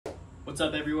What's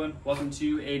up, everyone? Welcome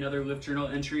to another Lift Journal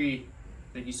entry.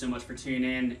 Thank you so much for tuning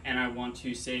in, and I want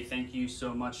to say thank you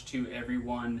so much to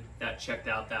everyone that checked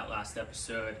out that last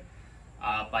episode.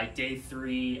 By day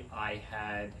 3, I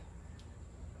had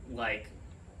like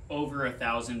over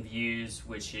 1,000 views,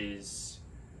 which is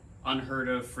unheard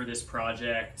of for this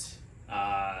project.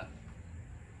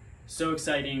 So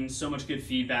exciting, so much good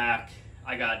feedback.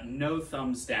 I got no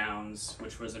thumbs downs,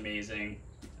 which was amazing.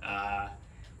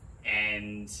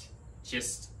 And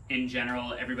just in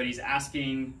general, everybody's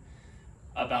asking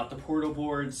about the portal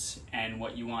boards, and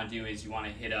what you want to do is you want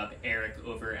to hit up Eric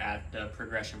over at the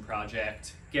Progression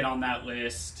Project. Get on that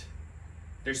list.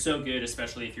 They're so good,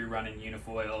 especially if you're running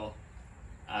unifoil,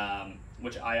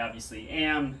 which I obviously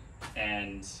am,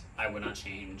 and I would not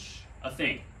change a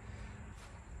thing.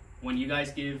 When you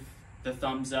guys give the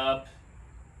thumbs up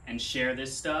and share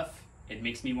this stuff, it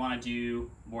makes me want to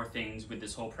do more things with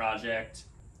this whole project.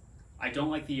 I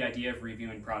don't like the idea of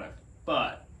reviewing product,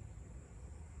 but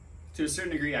to a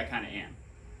certain degree, I kind of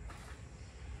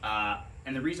am.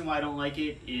 And the reason why I don't like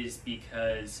it is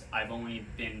because I've only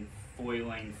been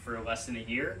foiling for less than a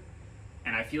year,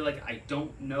 and I feel like I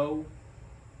don't know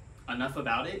enough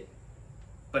about it,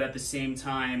 but at the same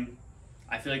time,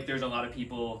 I feel like there's a lot of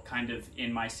people kind of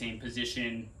in my same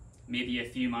position, maybe a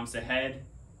few months ahead,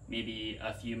 maybe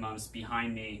a few months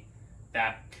behind me,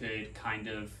 that could kind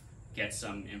of get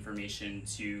some information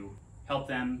to help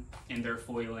them in their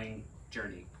foiling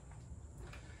journey.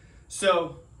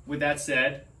 So with that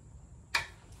said,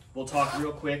 we'll talk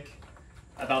real quick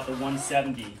about the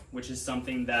 170, which is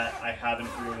something that I haven't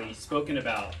really spoken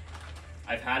about.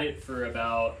 I've had it for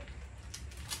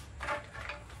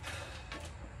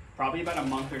probably about a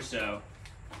month or so,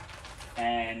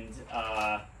 and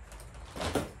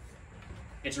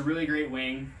it's a really great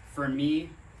wing. For me,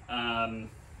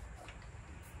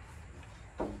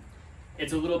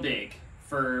 it's a little big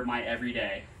for my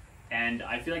everyday, and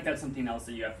I feel like that's something else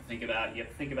that you have to think about. You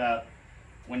have to think about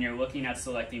when you're looking at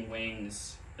selecting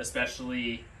wings,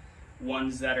 especially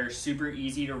ones that are super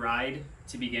easy to ride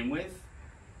to begin with.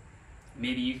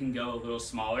 Maybe you can go a little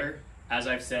smaller. As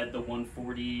I've said, the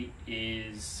 140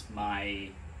 is my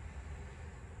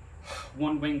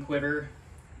one wing quiver.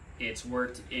 It's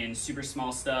worked in super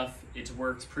small stuff. It's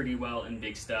worked pretty well in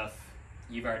big stuff.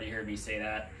 You've already heard me say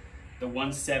that. The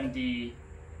 170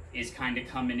 is kind of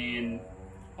coming in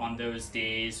on those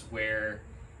days where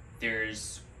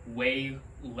there's way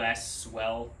less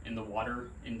swell in the water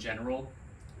in general,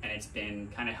 and it's been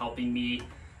kind of helping me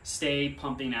stay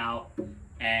pumping out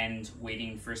and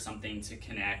waiting for something to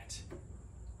connect.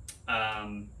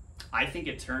 I think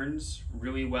it turns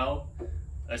really well,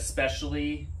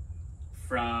 especially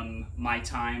from my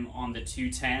time on the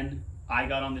 210. I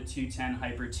got on the 210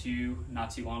 Hyper 2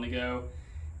 not too long ago,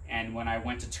 and when I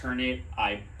went to turn it,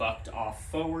 I bucked off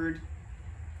forward,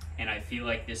 and I feel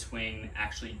like this wing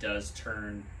actually does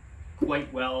turn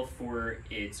quite well for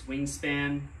its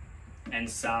wingspan and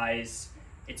size.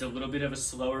 It's a little bit of a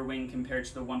slower wing compared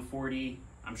to the 140.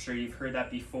 I'm sure you've heard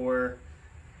that before.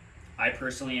 I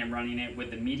personally am running it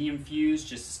with the medium fuse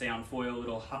just to stay on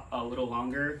foil a little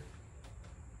longer.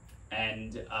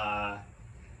 And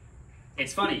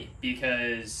it's funny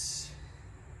because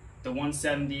the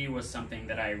 170 was something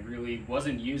that I really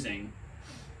wasn't using,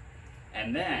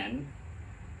 and then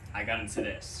I got into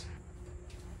this.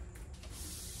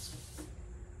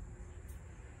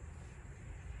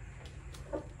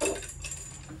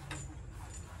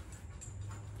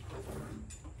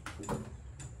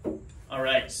 All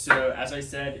right, so as I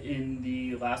said in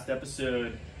the last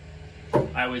episode,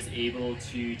 I was able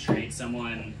to trade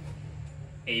someone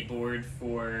a board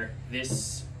for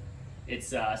this.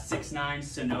 It's a 6'9"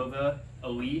 Sunova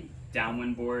Elite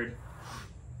downwind board.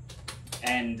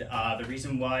 And the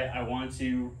reason why I wanted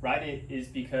to ride it is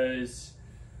because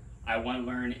I want to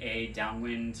learn a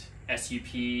downwind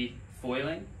SUP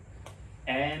foiling,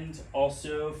 and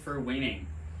also for winging.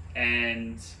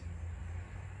 And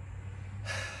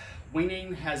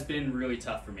winging has been really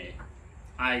tough for me,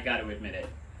 I got to admit it.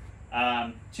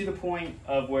 To the point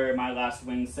of where my last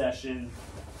wing session,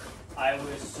 I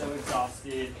was so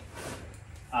exhausted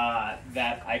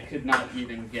that I could not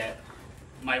even get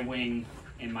my wing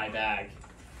in my bag.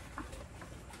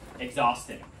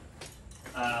 Exhausting.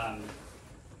 I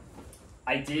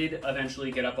did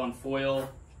eventually get up on foil.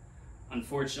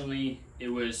 Unfortunately, it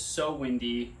was so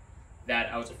windy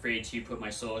that I was afraid to put my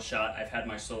solo shot. I've had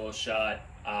my solo shot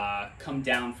come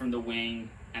down from the wing,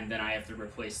 and then I have to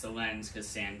replace the lens because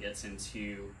sand gets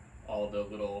into all the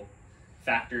little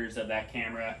factors of that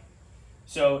camera.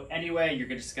 So anyway, you're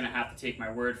just gonna have to take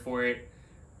my word for it.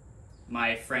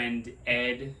 My friend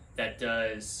Ed that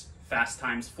does Fast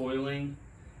Times Foiling.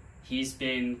 He's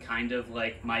been kind of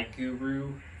like my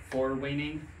guru for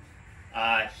winging.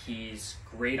 He's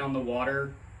great on the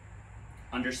water,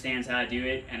 understands how to do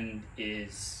it, and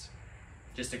is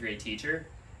just a great teacher.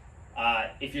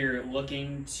 If you're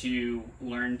looking to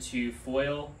learn to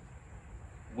foil,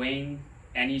 wing,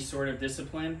 any sort of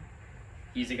discipline,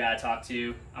 he's a guy to talk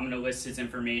to. I'm going to list his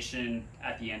information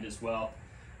at the end as well.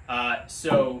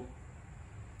 So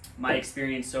my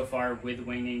experience so far with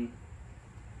winging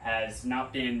has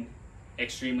not been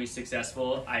extremely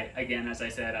successful. Again, as I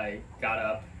said, I got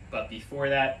up, but before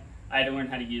that, I had to learn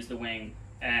how to use the wing.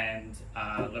 And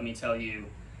let me tell you,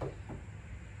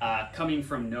 coming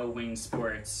from no wing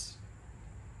sports,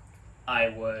 I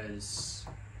was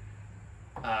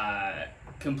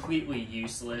completely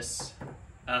useless.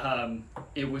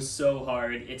 It was so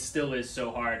hard. It still is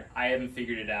so hard. I haven't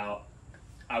figured it out.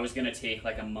 I was gonna take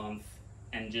like a month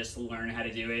and just learn how to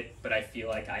do it, but I feel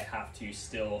like I have to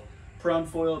still prone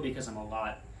foil because I'm a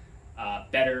lot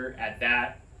better at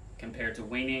that compared to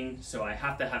winging, so I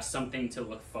have to have something to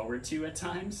look forward to at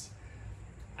times.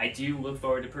 I do look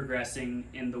forward to progressing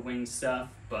in the wing stuff,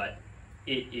 but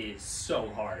it is so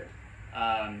hard.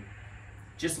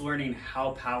 Just learning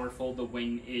how powerful the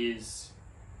wing is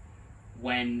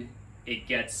when it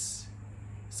gets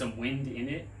some wind in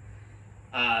it,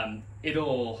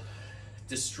 it'll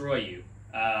destroy you.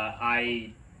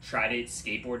 I tried it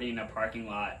skateboarding in a parking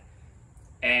lot,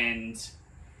 and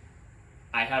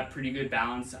I have pretty good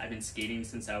balance. I've been skating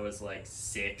since I was like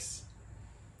 6,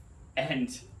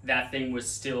 and that thing was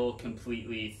still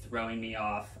completely throwing me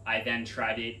off. I then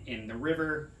tried it in the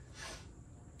river,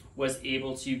 was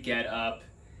able to get up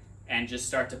and just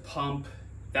start to pump.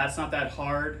 That's not that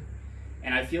hard.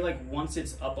 And I feel like once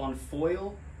it's up on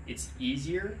foil, it's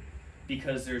easier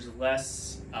because there's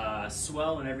less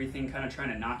swell and everything kind of trying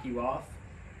to knock you off.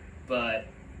 But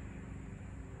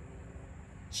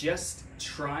just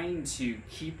trying to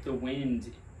keep the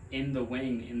wind in the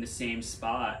wing in the same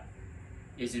spot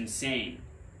is insane.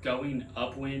 Going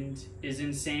upwind is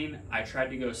insane. I tried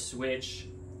to go switch,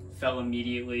 fell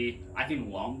immediately. I can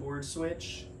longboard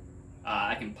switch.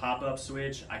 I can pop-up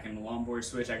switch. I can longboard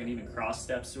switch. I can even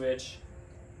cross-step switch.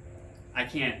 I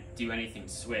can't do anything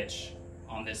switch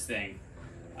on this thing,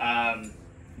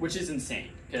 which is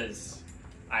insane because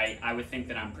I would think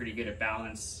that I'm pretty good at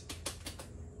balance,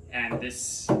 and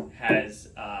this has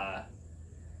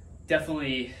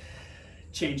definitely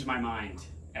changed my mind,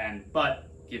 but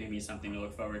giving me something to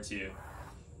look forward to.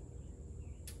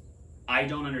 I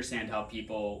don't understand how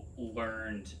people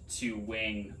learned to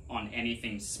wing on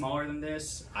anything smaller than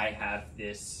this. I have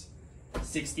this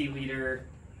 60-liter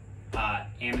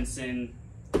Amundsen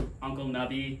Uncle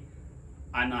Nubby.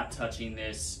 I'm not touching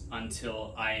this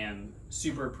until I am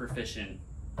super proficient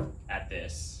at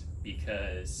this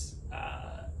because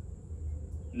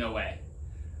no way.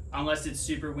 Unless it's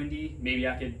super windy, maybe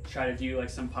I could try to do like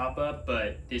some pop-up,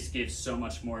 but this gives so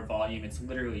much more volume. It's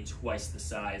literally twice the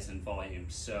size and volume,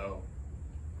 so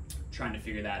trying to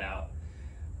figure that out.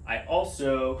 I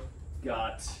also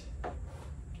got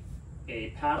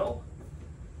a paddle.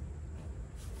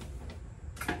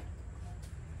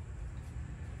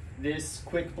 This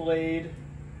quick blade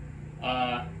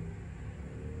Kanaha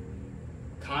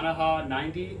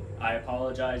 90. I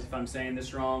apologize if I'm saying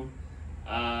this wrong.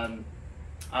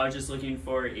 I was just looking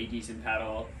for a decent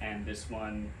paddle, and this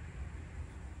one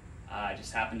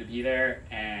just happened to be there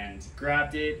and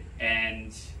grabbed it.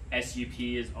 And SUP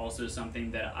is also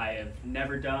something that I have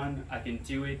never done. I can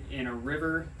do it in a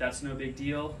river, that's no big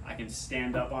deal. I can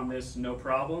stand up on this, no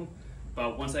problem.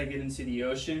 But once I get into the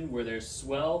ocean where there's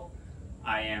swell,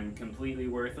 I am completely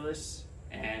worthless,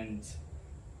 and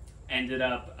ended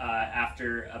up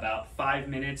after about 5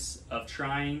 minutes of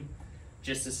trying,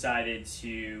 just decided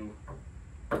to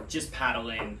just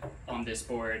paddle in on this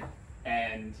board.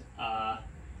 And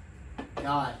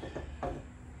God,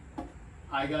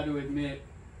 I got to admit,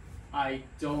 I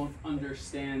don't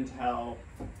understand how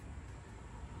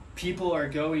people are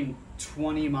going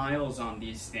 20 miles on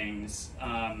these things.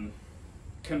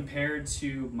 Compared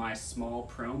to my small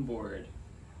prone board,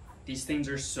 these things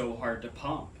are so hard to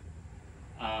pump.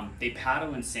 They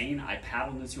paddle insane. I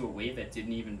paddled into a wave that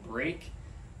didn't even break,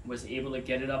 was able to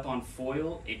get it up on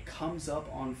foil. It comes up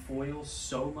on foil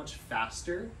so much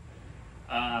faster,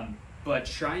 but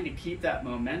trying to keep that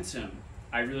momentum,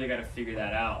 I really got to figure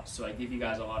that out. So I give you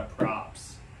guys a lot of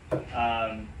props.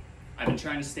 I've been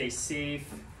trying to stay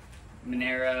safe.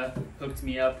 Monera hooked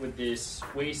me up with this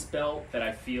waist belt that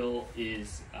I feel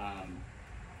is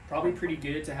probably pretty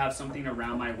good to have something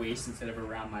around my waist instead of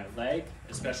around my leg,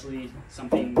 especially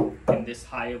something in this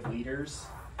high of liters.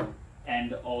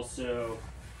 And also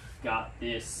got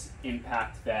this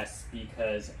impact vest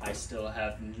because I still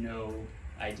have no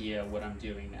idea what I'm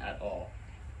doing at all.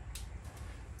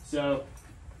 So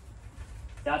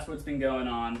that's what's been going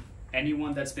on.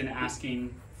 Anyone that's been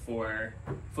asking for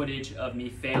footage of me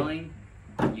failing,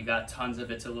 you got tons of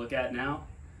it to look at now.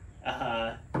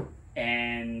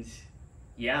 And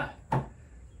yeah,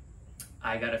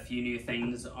 I got a few new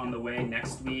things on the way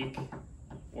next week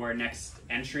or next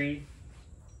entry.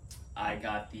 I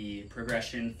got the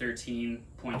Progression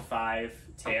 13.5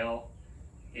 tail.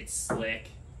 It's slick,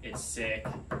 it's sick,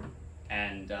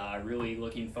 and really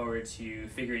looking forward to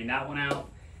figuring that one out.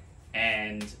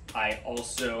 And I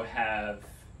also have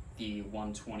the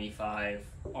 125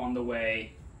 on the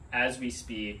way as we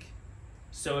speak.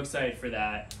 So excited for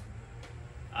that.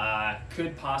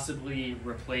 Could possibly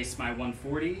replace my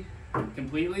 140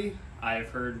 completely. I've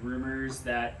heard rumors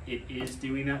that it is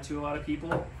doing that to a lot of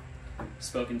people.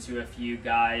 Spoken to a few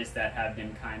guys that have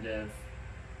been kind of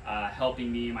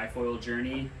helping me in my foil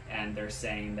journey, and they're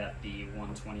saying that the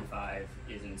 125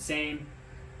 is insane.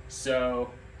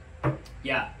 So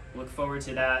yeah, look forward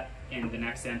to that in the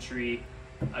next entry.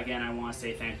 Again, I want to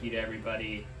say thank you to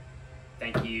everybody.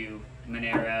 Thank you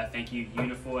Monera, thank you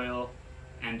Unifoil,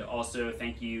 and also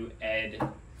thank you Ed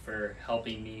for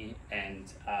helping me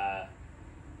and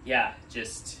yeah,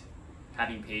 just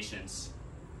having patience.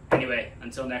 Anyway,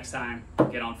 until next time,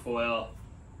 get on foil.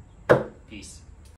 Peace.